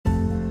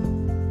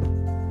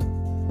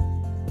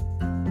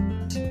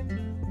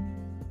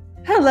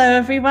Hello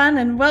everyone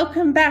and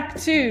welcome back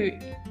to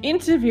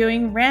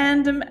Interviewing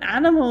Random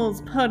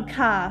Animals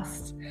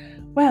podcast.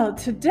 Well,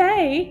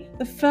 today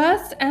the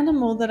first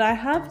animal that I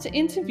have to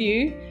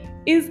interview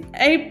is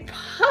a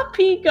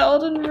puppy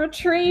golden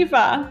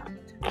retriever.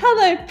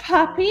 Hello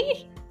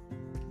puppy.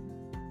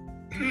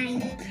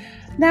 Hi.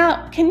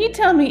 Now, can you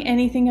tell me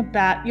anything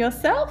about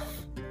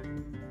yourself?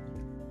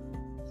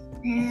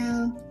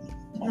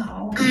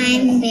 Well,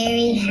 I'm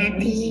very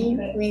happy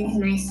with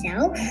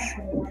myself.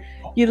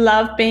 You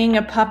love being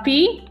a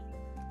puppy?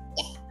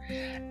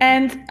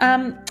 And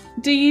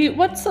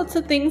what sorts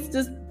of things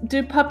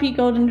do puppy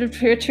golden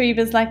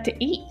retrievers like to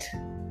eat?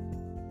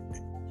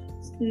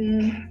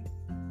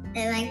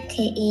 I like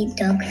to eat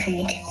dog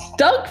food.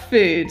 Dog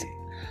food?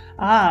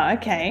 Ah,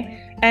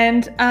 okay.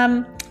 And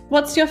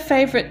what's your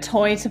favorite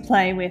toy to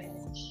play with?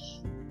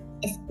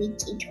 A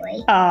squeaky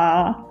toy.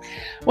 Ah,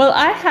 well,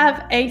 I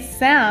have a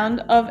sound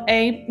of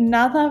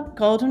another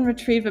golden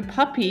retriever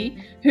puppy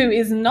who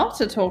is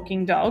not a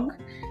talking dog,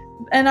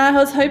 and I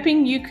was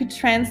hoping you could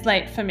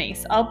translate for me.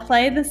 So I'll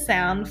play the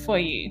sound for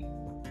you.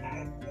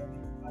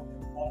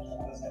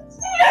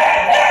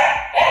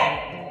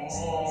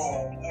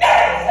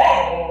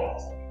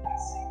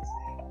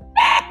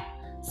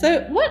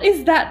 So what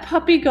is that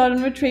puppy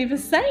golden retriever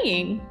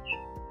saying?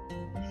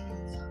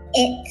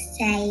 It's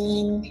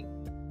saying,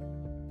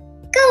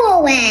 "Go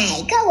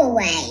away, go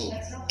away.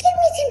 Give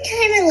me some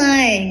time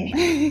alone."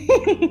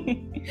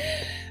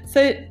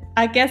 So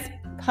I guess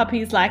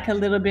puppies like a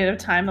little bit of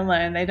time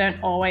alone. They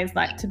don't always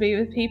like to be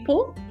with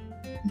people.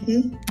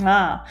 Mm-hmm.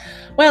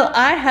 Well,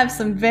 I have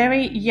some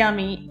very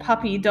yummy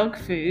puppy dog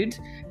food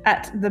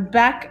at the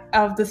back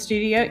of the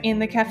studio in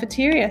the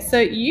cafeteria. So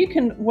you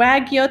can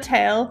wag your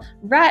tail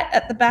right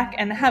at the back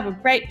and have a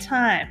great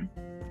time.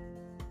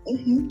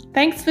 Mm-hmm.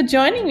 Thanks for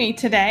joining me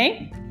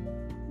today.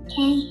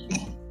 Okay.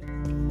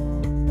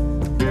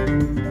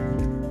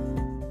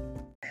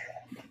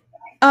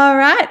 All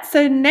right,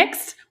 so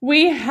next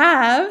we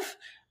have,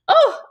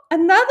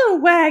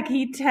 another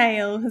waggy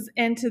tail has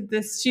entered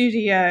the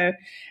studio.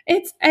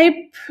 It's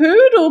a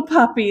poodle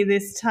puppy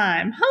this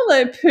time.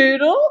 Hello,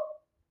 poodle.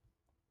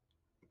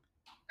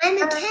 I'm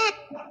a cat.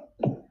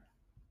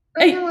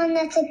 I'm the one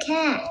that's a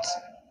cat.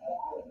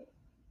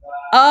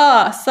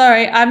 Oh,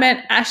 sorry, I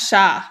meant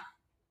Asha.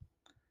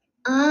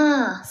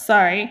 Ah.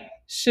 Sorry.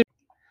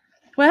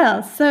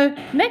 Well, so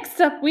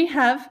next up we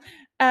have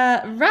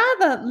a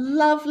rather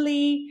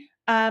lovely,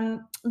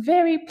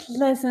 very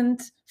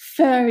pleasant,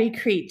 furry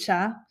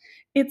creature.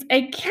 It's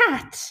a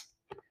cat.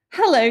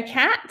 Hello,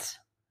 cat.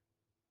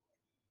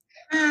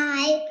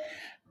 Hi.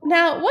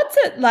 Now, what's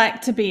it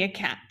like to be a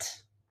cat?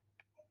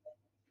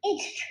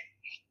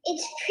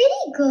 It's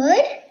pretty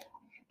good,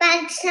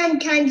 but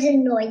sometimes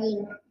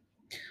annoying.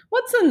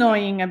 What's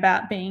annoying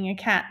about being a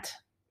cat?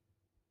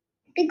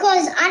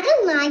 Because I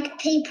don't like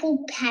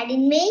people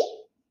patting me.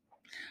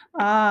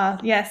 Ah,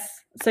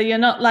 yes. So you're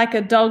not like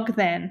a dog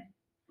then?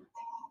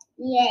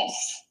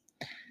 Yes.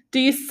 Do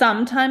you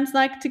sometimes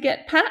like to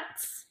get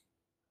pats?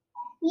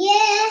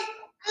 Yeah,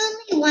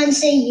 only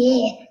once a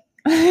year.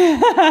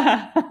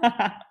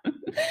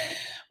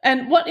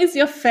 And what is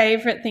your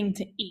favorite thing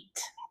to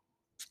eat?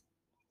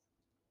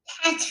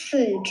 Cat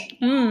food.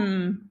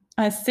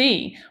 I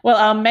see. Well,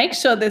 I'll make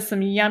sure there's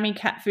some yummy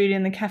cat food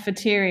in the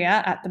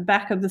cafeteria at the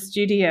back of the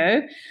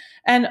studio.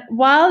 And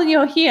while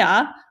you're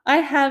here, I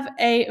have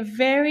a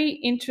very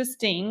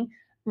interesting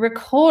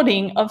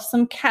recording of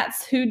some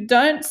cats who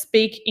don't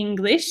speak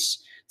English.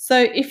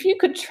 So if you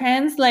could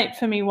translate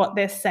for me what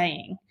they're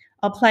saying,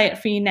 I'll play it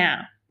for you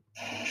now.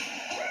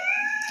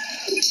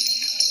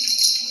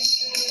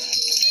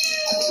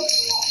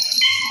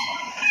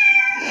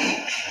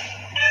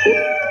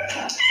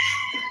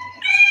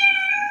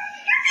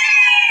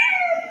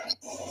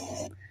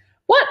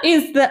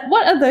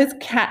 What are those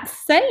cats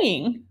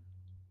saying?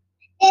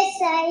 They're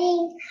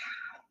saying,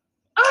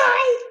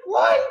 "I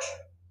want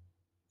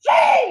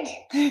food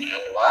and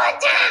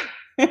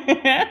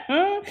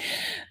water."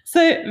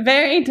 So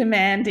very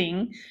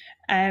demanding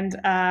and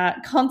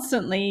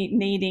constantly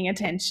needing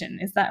attention.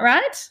 Is that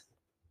right?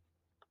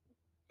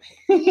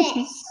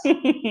 Yes.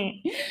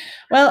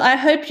 Well, I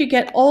hope you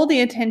get all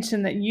the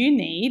attention that you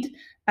need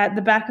at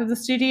the back of the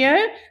studio.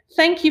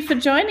 Thank you for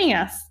joining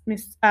us,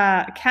 Miss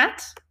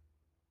Cat.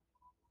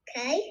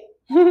 Okay.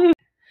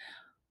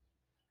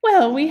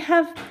 Well, we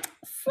have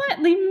a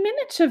slightly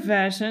miniature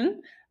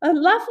version, a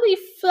lovely,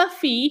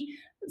 fluffy,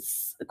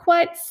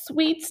 quite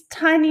sweet,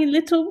 tiny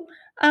little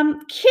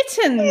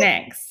kitten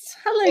next.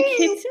 Hello,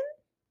 kitten.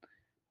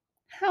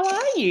 How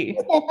are you?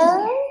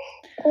 Hello.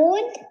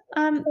 Good.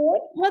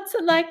 What's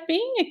it like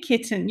being a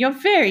kitten? You're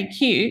very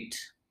cute.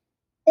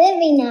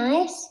 Very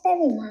nice.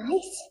 Very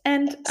nice.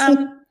 And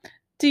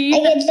do you? I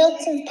get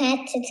lots of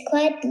pets. It's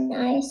quite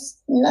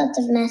nice. Lots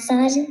of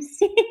massages.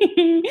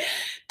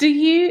 Do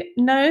you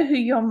know who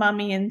your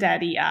mummy and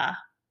daddy are?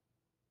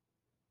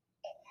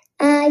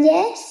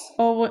 Yes.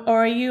 Or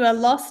are you a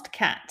lost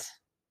cat?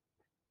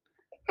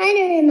 I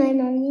know my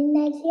mum and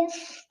dad here.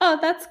 Oh,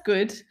 that's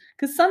good.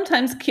 Because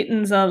sometimes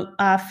kittens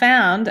are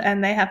found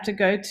and they have to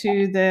go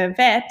to the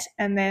vet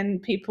and then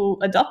people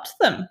adopt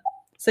them.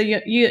 So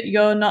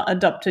you're not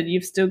adopted.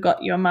 You've still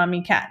got your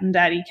mummy cat and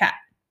daddy cat.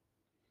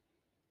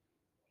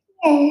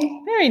 Yeah.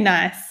 Very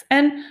nice.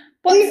 And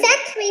In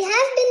fact, we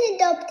have been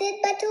adopted,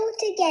 but all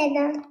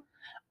together.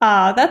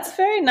 Ah, that's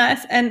very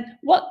nice. And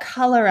what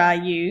color are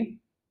you?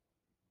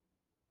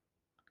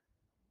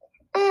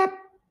 Black,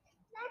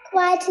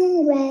 white,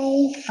 and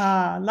grey.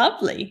 Ah,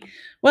 lovely.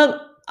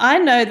 Well, I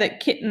know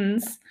that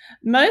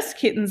most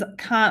kittens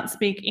can't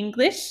speak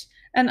English,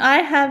 and I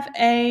have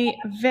a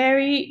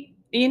very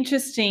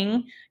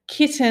interesting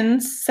kitten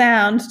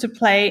sound to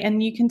play,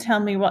 and you can tell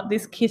me what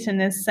this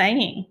kitten is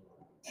saying.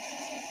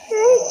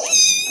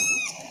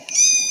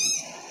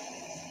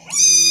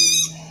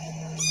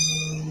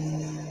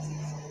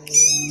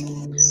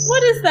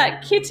 What is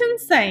that kitten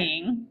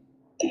saying?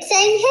 It's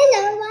saying,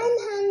 hello, I'm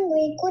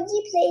hungry. Could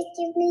you please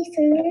give me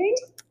food?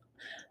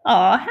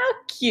 Oh, how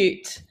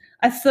cute.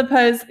 I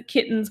suppose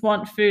kittens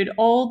want food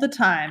all the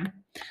time.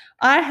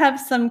 I have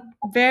some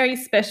very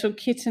special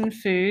kitten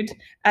food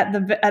at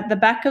the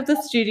back of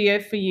the studio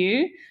for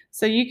you.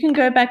 So you can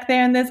go back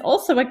there, and there's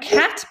also a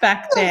cat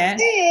back there.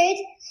 Food?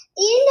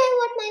 Do you know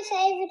what my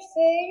favourite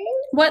food is?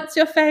 What's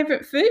your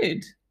favorite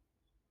food?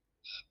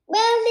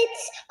 Well,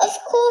 it's of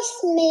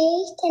course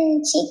meat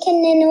and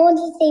chicken and all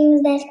the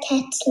things that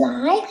cats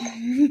like.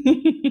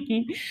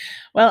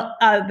 Well,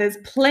 there's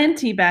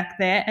plenty back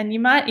there, and you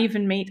might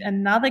even meet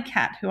another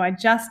cat who I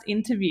just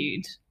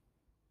interviewed.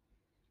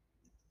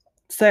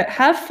 So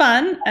have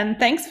fun, and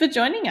thanks for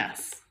joining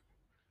us.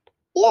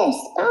 Yes,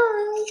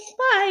 bye.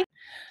 Bye.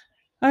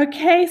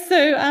 Okay,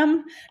 so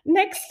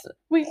next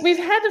we've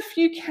had a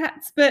few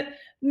cats, but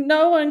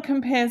no one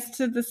compares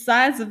to the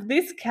size of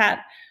this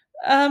cat.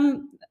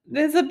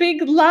 There's a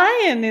big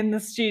lion in the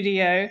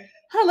studio.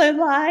 Hello,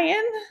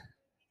 lion.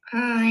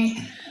 Hi.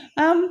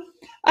 I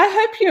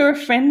hope you're a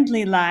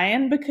friendly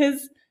lion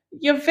because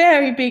you're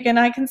very big and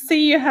I can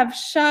see you have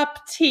sharp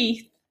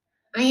teeth.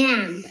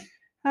 I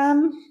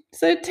am.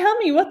 So tell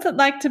me, what's it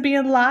like to be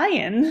a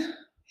lion?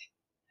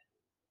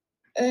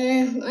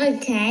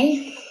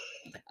 Okay.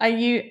 Are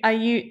you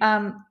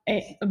in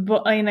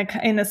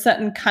a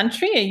certain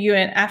country? Are you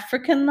an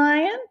African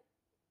lion?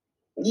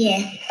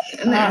 Yeah,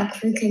 I'm an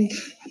African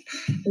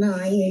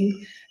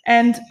lion.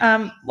 And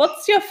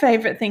what's your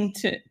favorite thing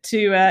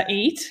to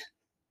eat?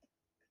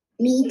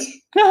 Meat.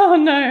 Oh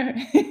no.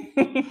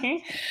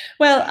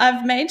 Well,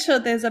 I've made sure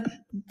there's a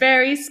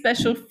very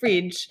special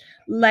fridge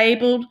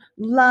labeled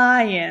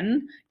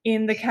lion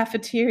in the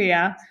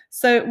cafeteria.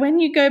 So when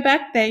you go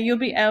back there, you'll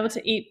be able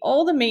to eat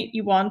all the meat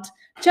you want.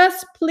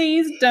 Just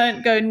please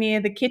don't go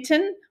near the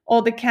kitten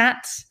or the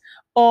cat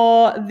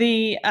or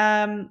the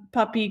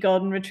puppy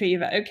golden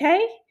retriever, okay?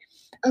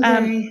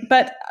 Okay.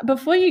 But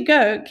before you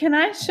go, can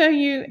I show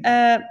you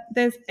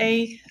there's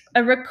a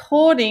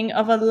recording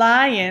of a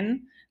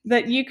lion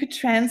that you could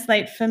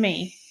translate for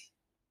me.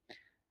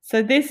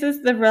 So this is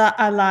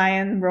a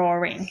lion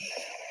roaring.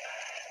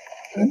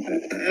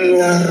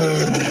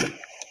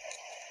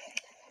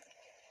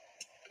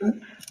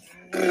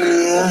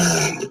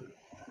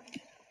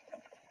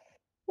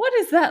 What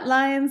is that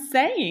lion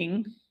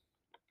saying?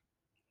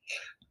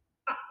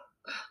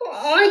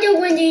 I don't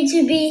want you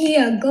to be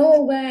here. Go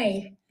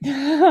away.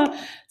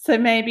 So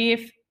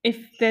maybe if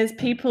there's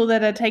people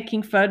that are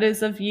taking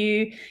photos of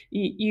you,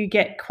 you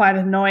get quite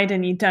annoyed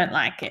and you don't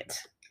like it.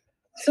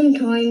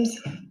 Sometimes.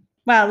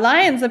 Well,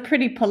 lions are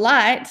pretty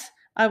polite.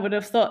 I would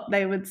have thought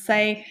they would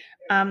say,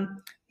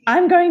 I'm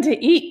going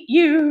to eat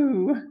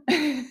you.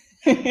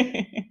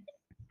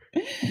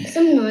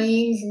 Some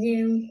lions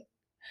do.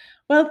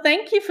 Well,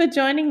 thank you for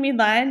joining me,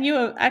 Lion. You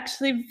are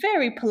actually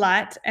very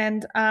polite,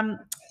 and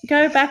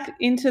go back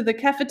into the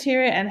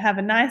cafeteria and have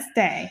a nice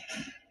day.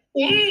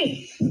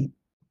 Yay!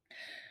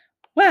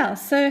 Well,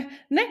 so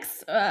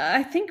next,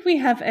 I think we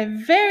have a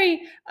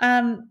very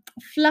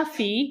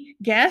fluffy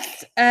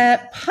guest,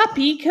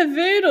 Puppy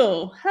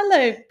Kavoodle.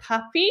 Hello,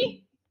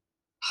 Puppy.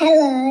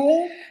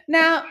 Hello.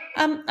 Now,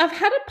 I've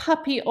had a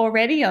puppy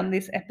already on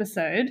this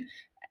episode.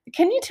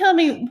 Can you tell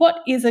me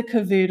what is a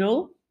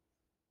cavoodle?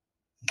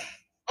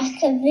 A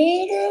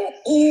cavoodle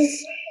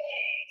is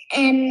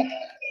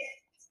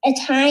a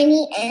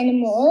tiny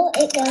animal.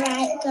 It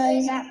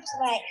goes up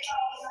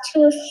to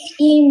a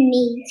few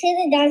meters.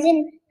 It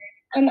doesn't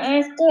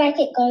after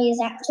it goes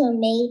up to a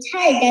meter,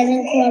 it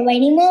doesn't grow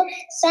anymore.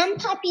 Some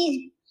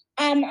puppies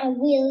are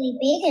really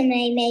big and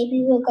they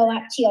maybe will go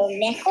up to your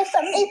neck or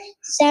something.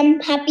 Some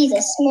puppies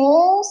are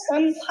small.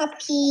 Some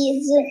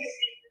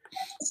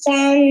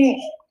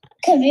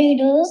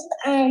cavoodles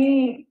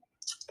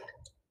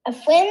are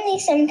friendly.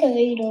 Some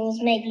cavoodles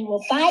maybe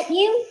will bite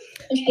you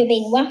if you're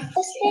being rough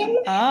with them.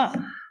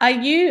 Are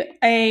you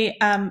a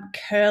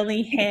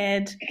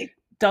curly-haired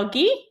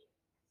doggy?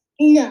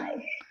 No,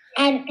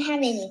 I don't have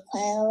any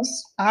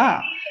curls.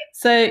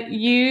 So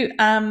you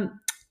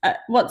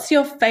what's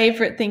your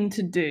favorite thing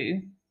to do?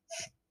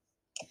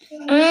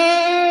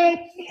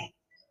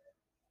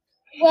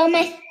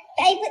 Well,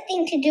 favorite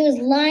thing to do is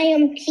lie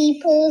on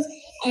people's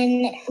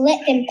and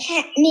let them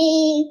pat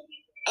me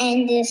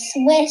and just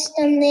rest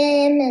on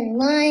them and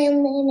lie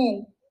on them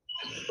and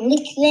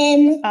lick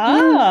them.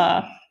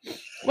 Ah,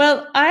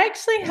 well, I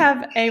actually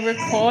have a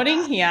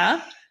recording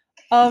here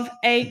of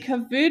a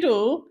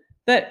Kavoodle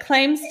that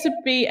claims to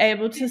be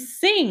able to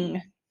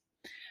sing.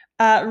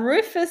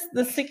 Rufus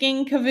the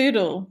singing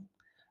Kavoodle.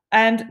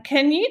 And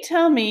can you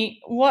tell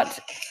me what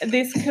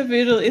this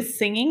Kavoodle is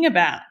singing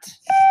about?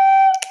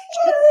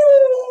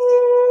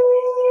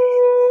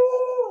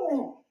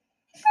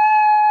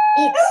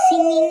 It's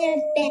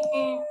singing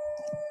about.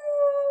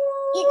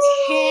 It's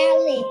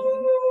howling.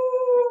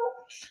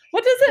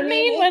 What does it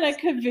mean when a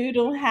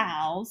Kavoodle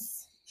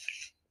howls?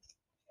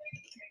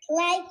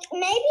 Like,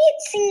 maybe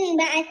it's singing,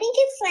 but I think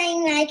it's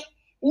saying like,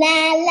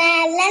 la,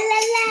 la, la, la,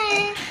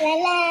 la, la,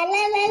 la,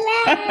 la,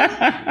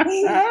 la,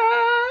 la.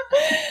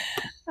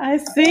 I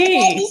see.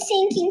 Maybe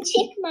singing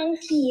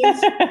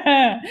chipmunkies.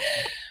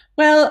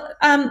 Well,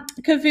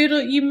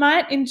 Kavoodle, you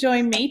might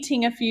enjoy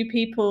meeting a few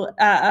people,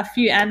 a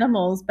few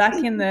animals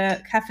back in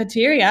the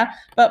cafeteria,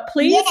 but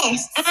please.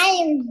 Yes, I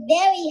am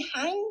very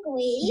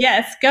hungry.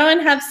 Yes, go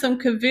and have some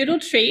Kavoodle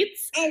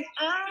treats. And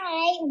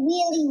I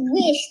really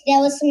wish there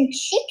was some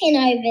chicken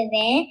over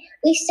there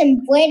with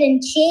some bread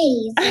and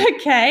cheese.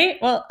 Okay,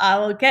 well, I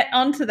will get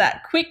onto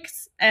that quick.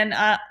 And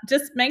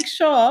just make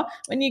sure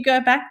when you go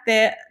back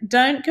there,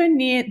 don't go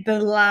near the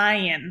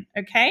lion,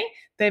 okay?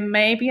 There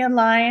may be a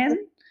lion,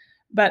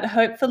 but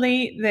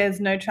hopefully there's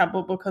no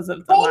trouble because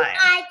of the lion. When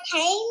I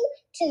came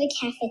to the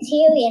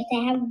cafeteria to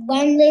have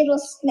one little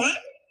snack,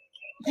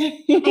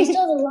 I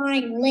saw the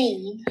lion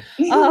leave.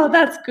 Oh,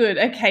 that's good.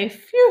 Okay,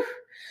 phew.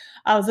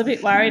 I was a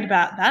bit worried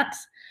about that.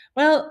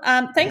 Well,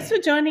 thanks for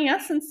joining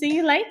us and see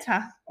you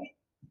later.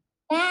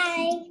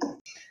 Bye.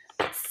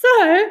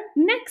 So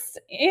next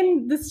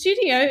in the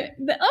studio,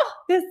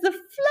 there's the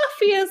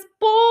fluffiest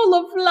ball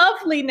of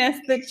loveliness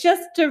that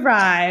just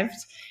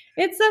arrived.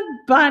 It's a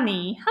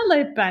bunny.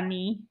 Hello,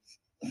 bunny.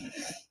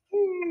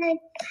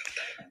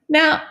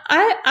 Now,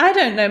 I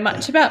don't know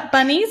much about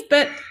bunnies,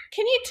 but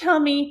can you tell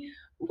me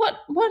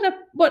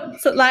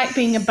what's it like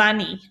being a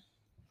bunny?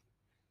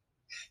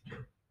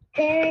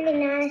 Very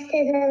nice.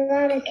 There's a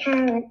lot of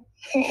carrots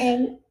to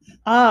eat.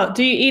 Oh,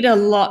 do you eat a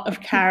lot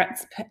of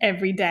carrots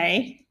every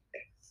day?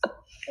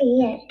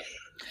 Yes.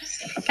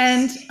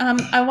 And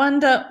I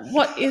wonder,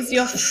 what is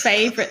your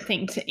favorite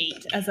thing to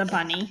eat as a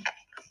bunny?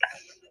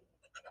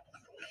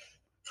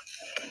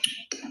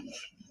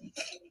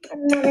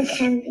 Another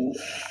candy.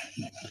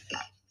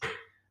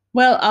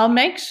 Well, I'll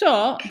make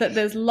sure that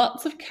there's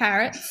lots of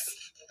carrots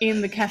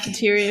in the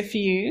cafeteria for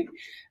you.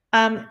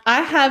 I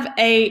have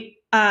an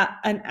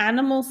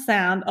animal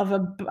sound of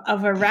a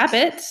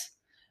rabbit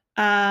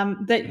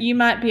that you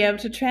might be able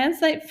to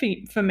translate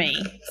for me.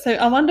 So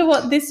I wonder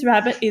what this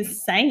rabbit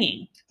is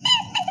saying.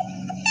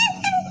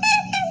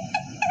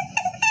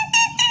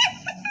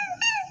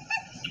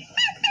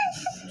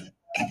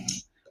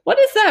 What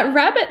is that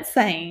rabbit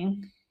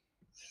saying?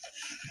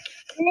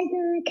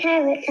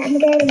 Carrots. I'm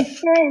getting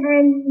so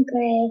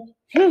hungry.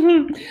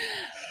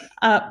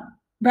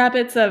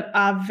 Rabbits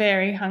are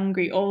very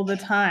hungry all the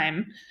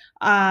time.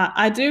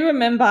 I do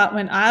remember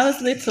when I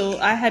was little,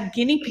 I had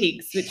guinea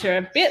pigs, which are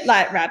a bit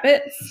like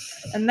rabbits,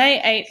 and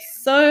they ate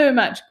so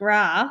much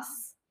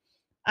grass.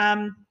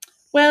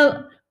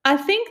 Well, I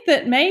think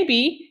that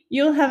maybe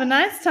you'll have a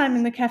nice time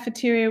in the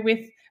cafeteria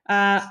with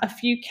a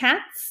few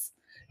cats,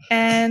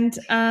 and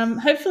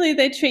hopefully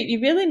they treat you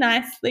really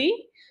nicely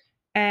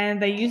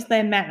and they use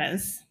their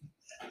manners.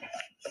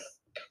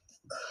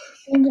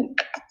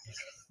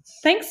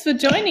 Thanks for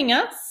joining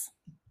us.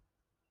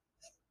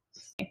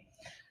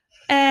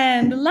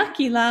 And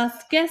lucky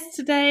last guest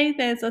today,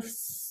 there's a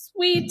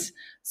sweet,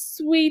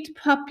 sweet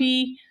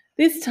puppy.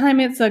 This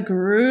time it's a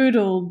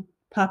Groodle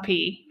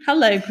puppy.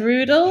 Hello,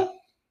 Groodle.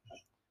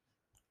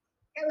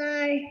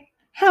 Hello.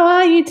 How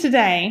are you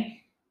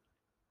today?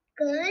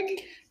 Good.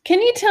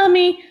 Can you tell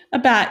me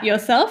about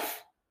yourself?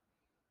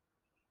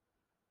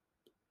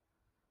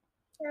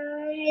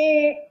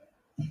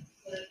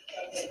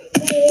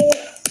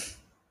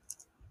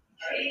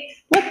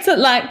 What's it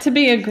like to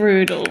be a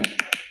Groodle?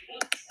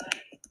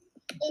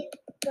 It's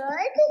good.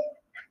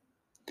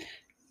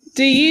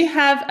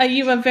 Are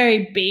you a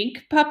very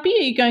big puppy?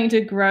 Are you going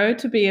to grow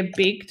to be a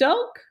big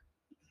dog?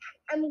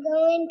 I'm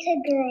going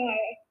to grow.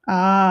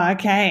 Ah,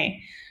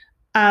 okay.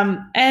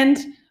 And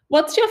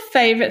what's your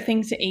favorite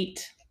thing to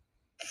eat?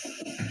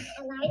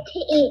 I like to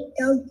eat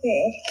dog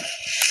food.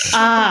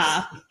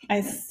 Ah,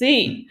 I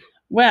see.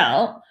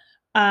 Well,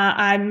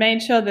 I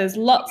made sure there's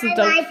lots of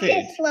dog food. I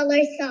like to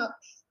swallow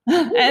socks.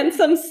 And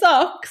some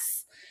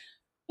socks.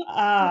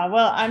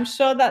 Well, I'm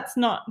sure that's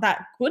not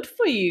that good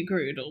for you,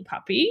 Groodle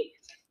puppy.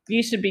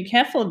 You should be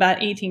careful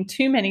about eating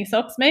too many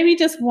socks. Maybe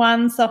just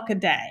one sock a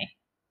day.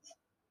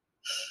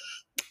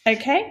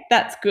 Okay,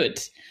 that's good.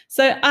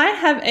 So I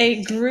have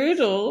a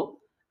Groodle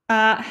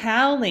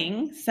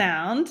howling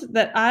sound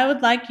that I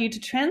would like you to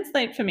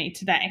translate for me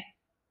today.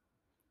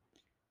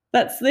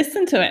 Let's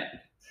listen to it.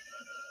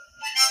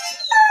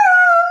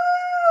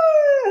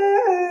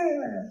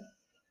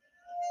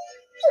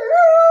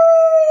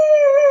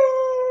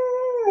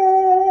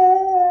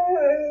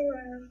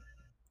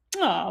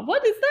 Oh,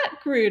 what is that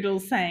Groodle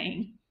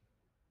saying?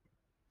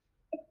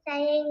 It's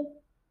saying,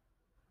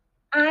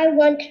 I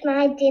want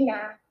my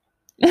dinner.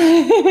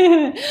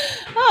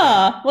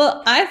 Oh,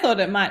 well, I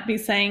thought it might be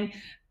saying,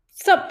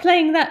 stop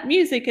playing that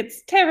music,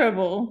 it's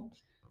terrible.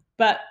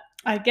 But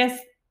I guess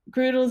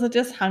Groodles are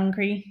just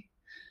hungry.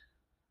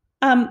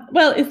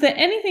 Well, is there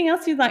anything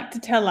else you'd like to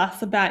tell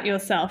us about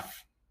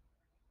yourself?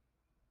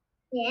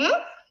 Yes?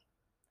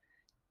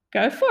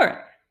 Go for it.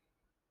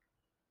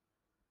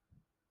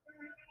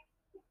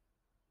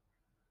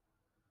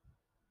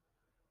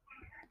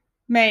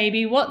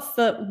 Maybe what's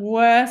the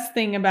worst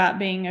thing about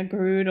being a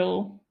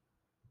Groodle?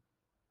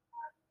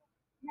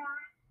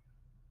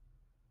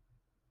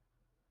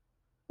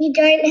 You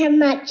don't have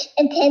much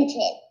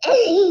attention.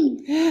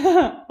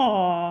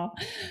 Aw.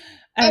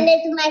 And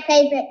it's my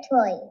favorite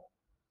toy.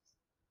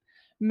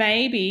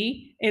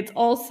 Maybe it's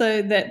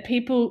also that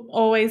people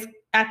always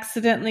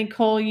accidentally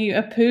call you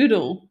a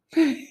poodle.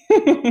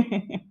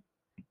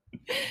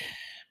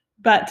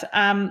 But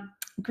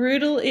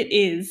Groodle it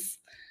is.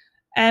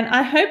 And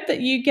I hope that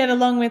you get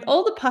along with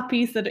all the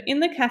puppies that are in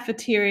the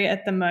cafeteria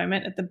at the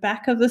moment at the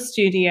back of the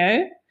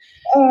studio.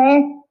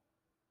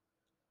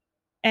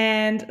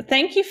 And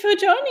thank you for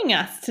joining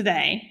us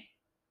today.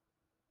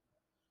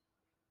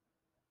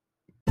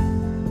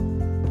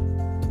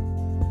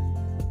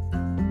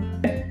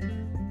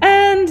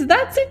 And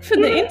that's it for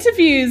the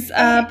interviews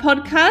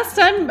podcast.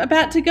 I'm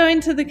about to go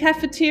into the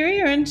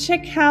cafeteria and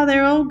check how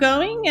they're all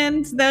going,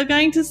 and they're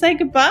going to say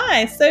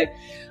goodbye. So,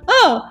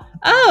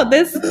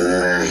 there's so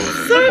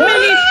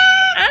many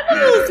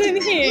animals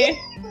in here.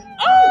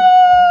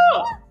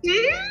 Oh!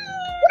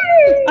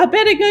 I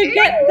better go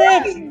get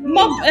the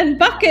mop and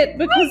bucket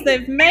because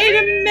they've made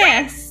a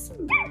mess.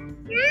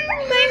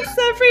 Thanks,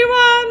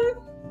 everyone.